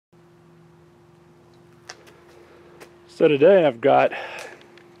So today I've got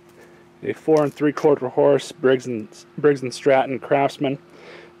a 4 3/4 horse Briggs & Stratton Craftsman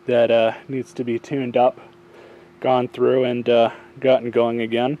that needs to be tuned up, gone through, and gotten going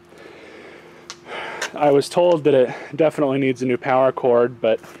again. I was told that it definitely needs a new power cord,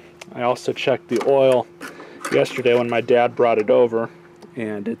 but I also checked the oil yesterday when my dad brought it over,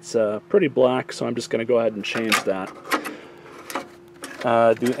 and it's pretty black, so I'm just going to go ahead and change that.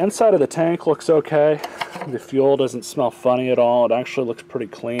 The inside of the tank looks okay. The fuel doesn't smell funny at all. It actually looks pretty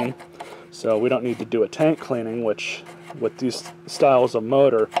clean, so we don't need to do a tank cleaning, which with these styles of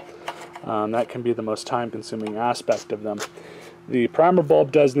motor, that can be the most time-consuming aspect of them. The primer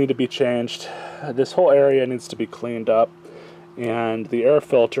bulb does need to be changed. This whole area needs to be cleaned up, and the air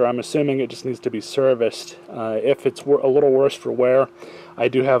filter, I'm assuming it just needs to be serviced. If it's a little worse for wear, I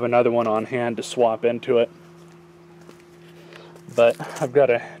do have another one on hand to swap into it. But I've got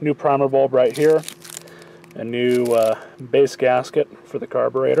a new primer bulb right here, a new base gasket for the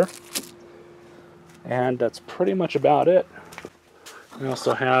carburetor, and that's pretty much about it. I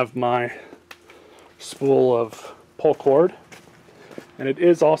also have my spool of pull cord, and it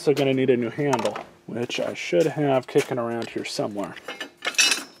is also going to need a new handle, which I should have kicking around here somewhere.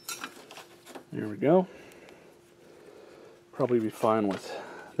 There we go. Probably be fine with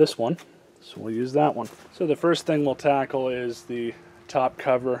this one, so we'll use that one. So the first thing we'll tackle is the top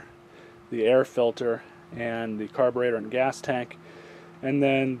cover, the air filter, and the carburetor and gas tank, and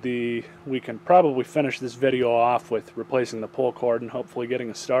then we can probably finish this video off with replacing the pull cord and hopefully getting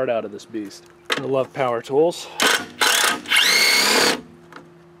a start out of this beast. I love power tools.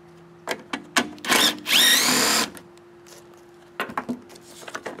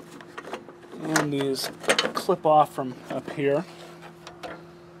 And these clip off from up here.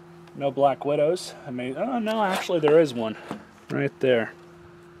 No Black Widows. I mean, oh no, actually there is one right there.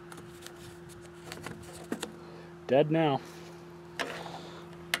 Dead now.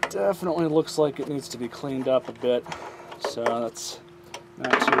 Definitely looks like it needs to be cleaned up a bit, so that's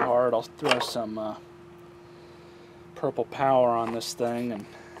not too hard. I'll throw some purple power on this thing and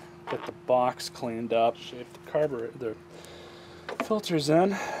get the box cleaned up. Shape the carburetor, the filter's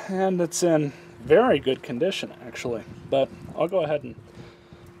in, and it's in very good condition actually. But I'll go ahead and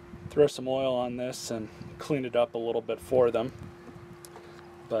throw some oil on this and clean it up a little bit for them.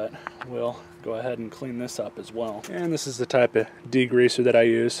 But we'll go ahead and clean this up as well. And this is the type of degreaser that I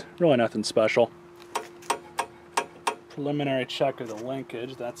use. Really nothing special. Preliminary check of the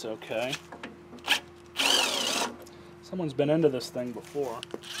linkage, that's okay. Someone's been into this thing before.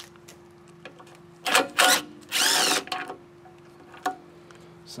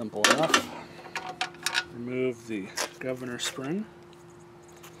 Simple enough. Remove the governor spring.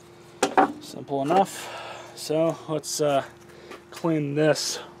 Simple enough. So let's clean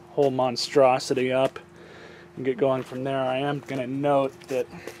this whole monstrosity up and get going from there. I am going to note that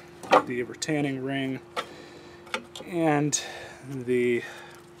the retaining ring and the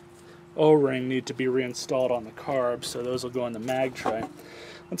O-ring need to be reinstalled on the carb, so those will go in the mag tray.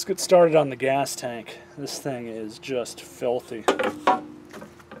 Let's get started on the gas tank. This thing is just filthy.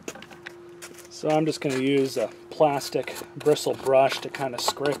 So I'm just going to use a plastic bristle brush to kind of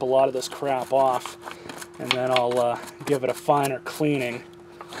scrape a lot of this crap off, and then I'll give it a finer cleaning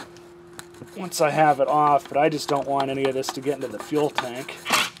once I have it off, but I just don't want any of this to get into the fuel tank.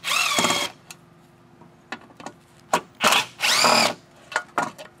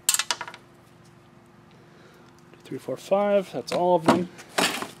 Three, four, five, that's all of them.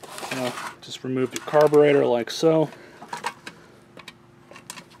 So just remove your carburetor like so.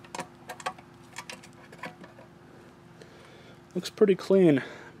 Looks pretty clean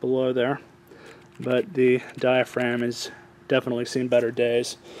below there, but the diaphragm has definitely seen better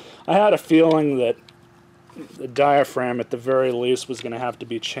days. I had a feeling that the diaphragm at the very least was going to have to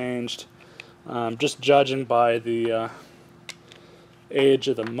be changed, just judging by the age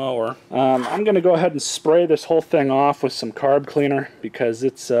of the mower. I'm going to go ahead and spray this whole thing off with some carb cleaner because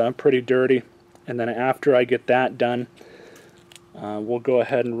it's pretty dirty, and then after I get that done, we'll go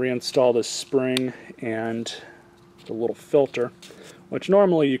ahead and reinstall this spring and the little filter, which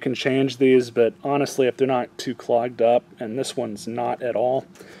normally you can change these, but honestly if they're not too clogged up, and this one's not at all,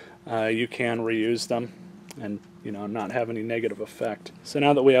 you can reuse them and not have any negative effect. So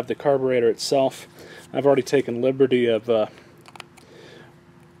now that we have the carburetor itself, I've already taken liberty of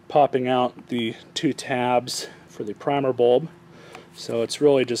popping out the two tabs for the primer bulb, so it's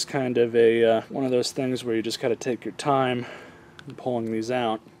really just kind of a one of those things where you just got to take your time in pulling these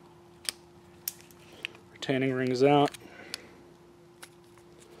out. Retaining rings out,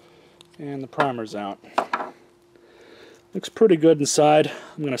 and the primer's out. Looks pretty good inside.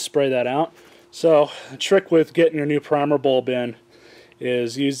 I'm going to spray that out. So the trick with getting your new primer bulb in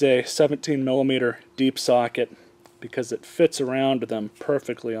is use a 17mm deep socket, because it fits around them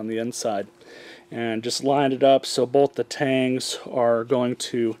perfectly on the inside. And just line it up so both the tangs are going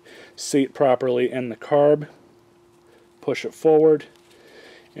to seat properly in the carb. Push it forward,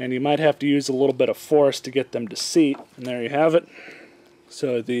 and you might have to use a little bit of force to get them to seat, and there you have it.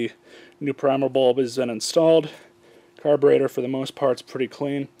 So the new primer bulb is then installed. Carburetor for the most part is pretty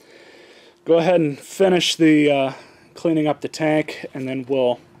clean. Go ahead and finish the cleaning up the tank, and then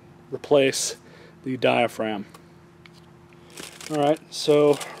we'll replace the diaphragm. Alright,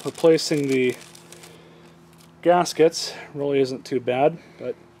 so replacing the gaskets really isn't too bad,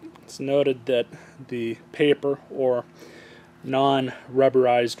 but it's noted that the paper or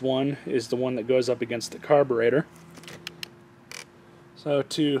non-rubberized one is the one that goes up against the carburetor. So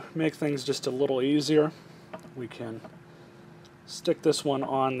to make things just a little easier, we can stick this one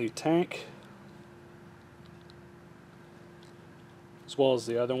on the tank as well as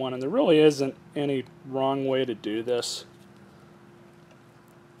the other one, and there really isn't any wrong way to do this,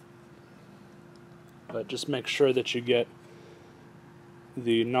 but just make sure that you get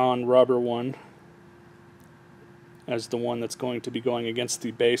the non-rubber one as the one that's going to be going against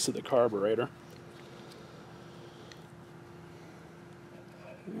the base of the carburetor.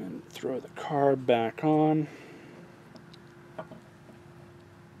 And throw the carb back on.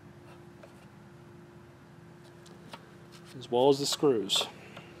 As well as the screws.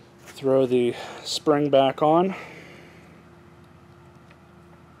 Throw the spring back on.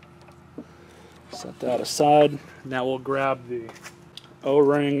 Set that aside. Now we'll grab the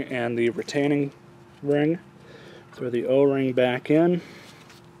O-ring and the retaining ring. Throw the O-ring back in.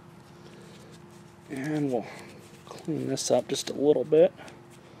 And we'll clean this up just a little bit.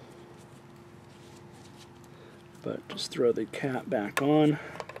 But just throw the cap back on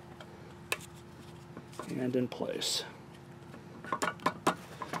and in place.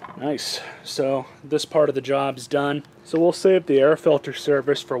 Nice. So this part of the job's done. So we'll save the air filter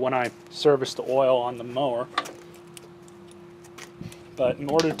service for when I service the oil on the mower. But in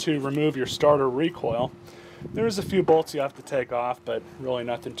order to remove your starter recoil, there's a few bolts you have to take off, but really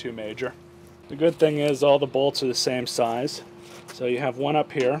nothing too major. The good thing is all the bolts are the same size. So you have one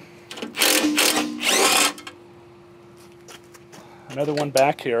up here, another one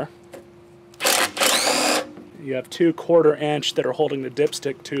back here. You have 2 1/4 inch that are holding the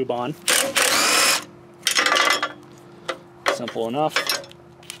dipstick tube on. Simple enough.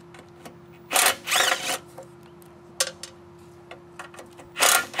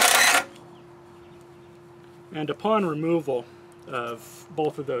 And upon removal of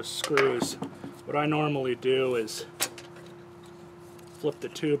both of those screws, what I normally do is flip the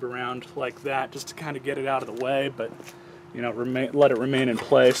tube around like that just to kind of get it out of the way, but you know, let it remain in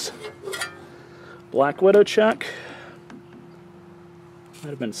place. Black Widow check. Might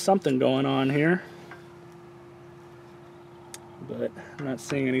have been something going on here, but I'm not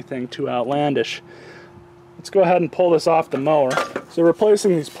seeing anything too outlandish. Let's go ahead and pull this off the mower. So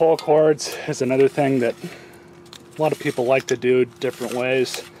replacing these pull cords is another thing that a lot of people like to do different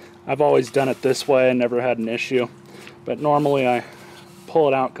ways. I've always done it this way and never had an issue, but normally I pull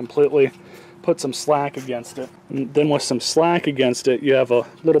it out completely, put some slack against it, and then with some slack against it you have a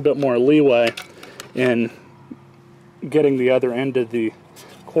little bit more leeway in getting the other end of the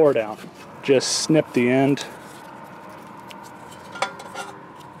cord out. Just snip the end.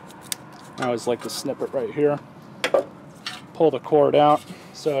 I always like to snip it right here. Pull the cord out.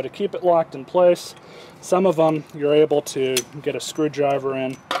 So to keep it locked in place, some of them you're able to get a screwdriver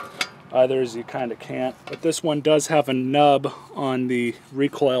in, others you kind of can't. But this one does have a nub on the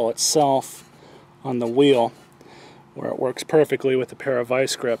recoil itself on the wheel, where it works perfectly with a pair of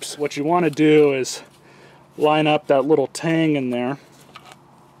vice grips. What you want to do is line up that little tang in there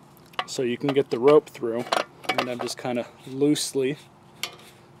so you can get the rope through. And I'm just kind of loosely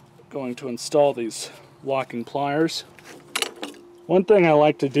going to install these locking pliers. One thing I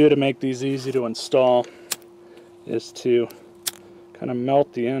like to do to make these easy to install is to kind of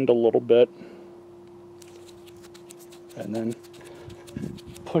melt the end a little bit and then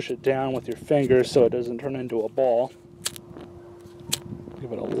push it down with your fingers so it doesn't turn into a ball.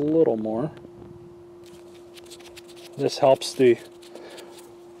 Give it a little more. This helps the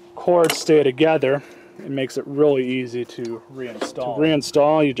cords stay together. It makes it really easy to reinstall. To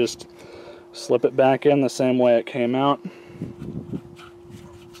reinstall, you just slip it back in the same way it came out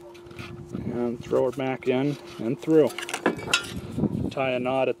and throw it back in and through. Tie a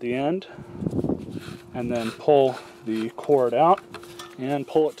knot at the end and then pull the cord out and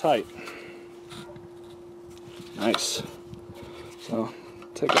pull it tight. Nice. So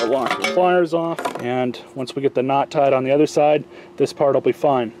Take our lock and pliers off, and once we get the knot tied on the other side, this part will be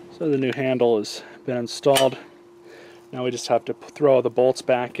fine. So the new handle has been installed. Now we just have to throw the bolts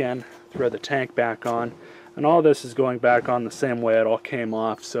back in, throw the tank back on, and all this is going back on the same way it all came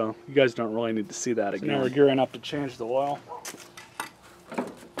off, so you guys don't really need to see that again. So now we're gearing up to change the oil.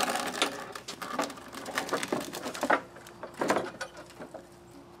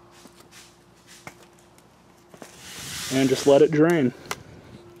 And just let it drain.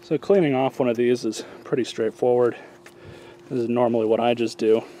 So cleaning off one of these is pretty straightforward. This is normally what I just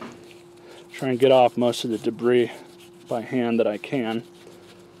do. Try and get off most of the debris by hand that I can,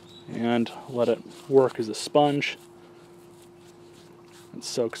 and let it work as a sponge. It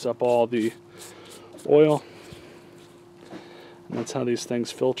soaks up all the oil, and that's how these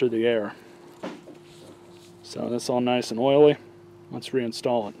things filter the air. So that's all nice and oily. Let's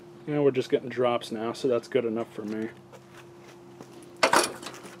reinstall it. And we're just getting drops now, so that's good enough for me.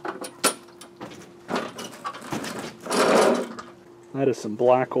 That is some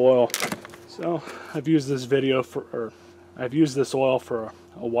black oil. So I've used this oil for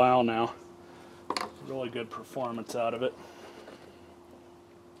a while now. Really good performance out of it.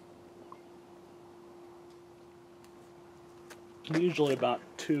 Usually about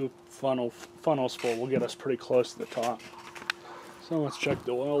 2 funnels full will get us pretty close to the top. So let's check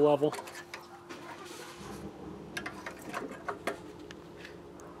the oil level.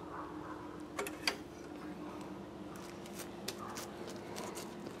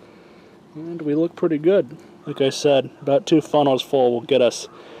 And we look pretty good. Like I said, about 2 funnels full will get us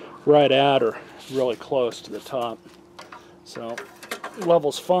right at or really close to the top. So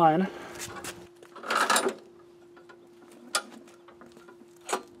level's fine.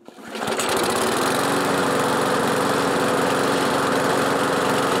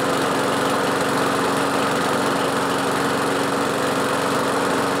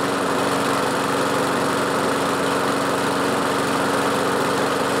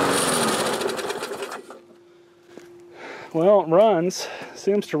 Well, it runs.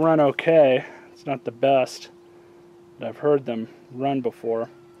 Seems to run okay. It's not the best, but I've heard them run before.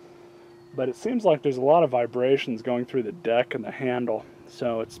 But it seems like there's a lot of vibrations going through the deck and the handle.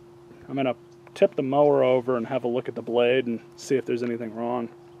 So I'm going to tip the mower over and have a look at the blade and see if there's anything wrong.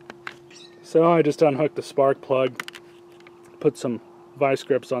 So I just unhooked the spark plug, put some vice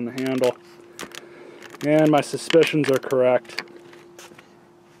grips on the handle, and my suspicions are correct.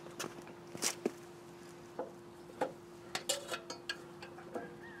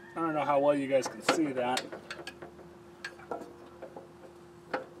 I don't know how well you guys can see that.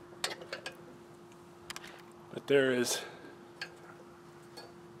 But there is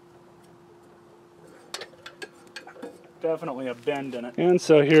definitely a bend in it. And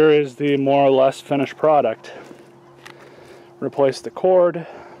so here is the more or less finished product. Replaced the cord,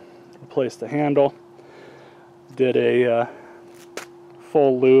 replaced the handle, did a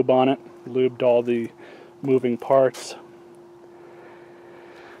full lube on it, lubed all the moving parts.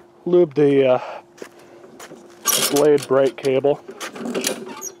 Lubed the blade brake cable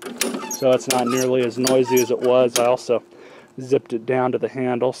so it's not nearly as noisy as it was. I also zipped it down to the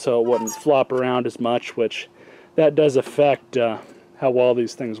handle so it wouldn't flop around as much, which that does affect how well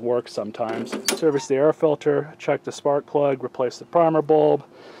these things work sometimes. Serviced the air filter, checked the spark plug, replaced the primer bulb,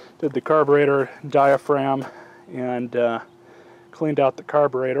 did the carburetor diaphragm, and cleaned out the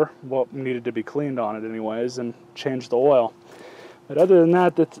carburetor, what needed to be cleaned on it anyways, and changed the oil. But other than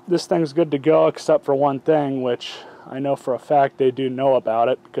that, this thing's good to go, except for one thing, which I know for a fact they do know about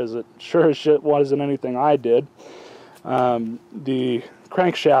it, because it sure as shit wasn't anything I did. The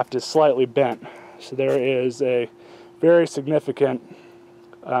crankshaft is slightly bent, so there is a very significant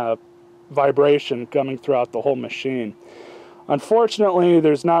vibration coming throughout the whole machine. Unfortunately,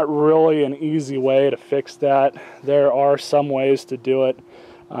 there's not really an easy way to fix that. There are some ways to do it.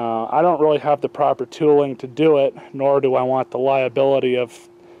 I don't really have the proper tooling to do it, nor do I want the liability of,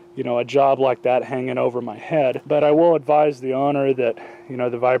 a job like that hanging over my head. But I will advise the owner that,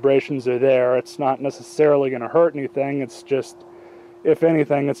 the vibrations are there. It's not necessarily going to hurt anything. It's just, if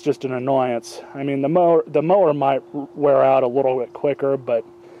anything, it's just an annoyance. I mean, the mower might wear out a little bit quicker, but,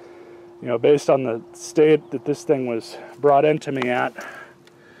 based on the state that this thing was brought into me at,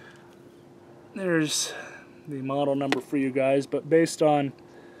 there's the model number for you guys, but based on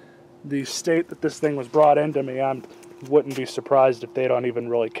the state that this thing was brought into me, I wouldn't be surprised if they don't even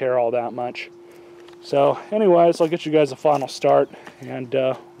really care all that much. So anyways, I'll get you guys a final start, and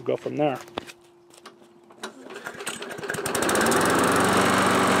we'll go from there.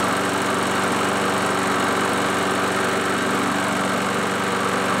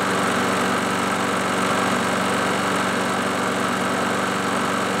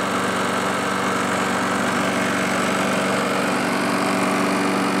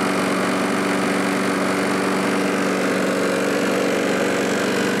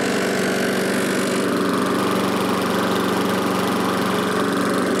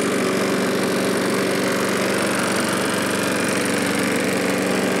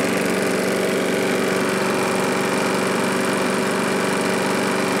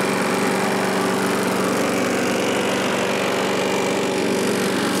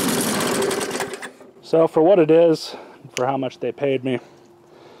 So for what it is, for how much they paid me,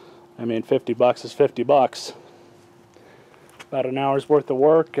 I mean, 50 bucks is 50 bucks. About an hour's worth of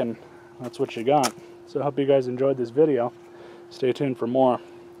work, and that's what you got. So I hope you guys enjoyed this video. Stay tuned for more.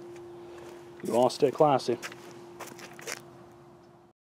 You all stay classy.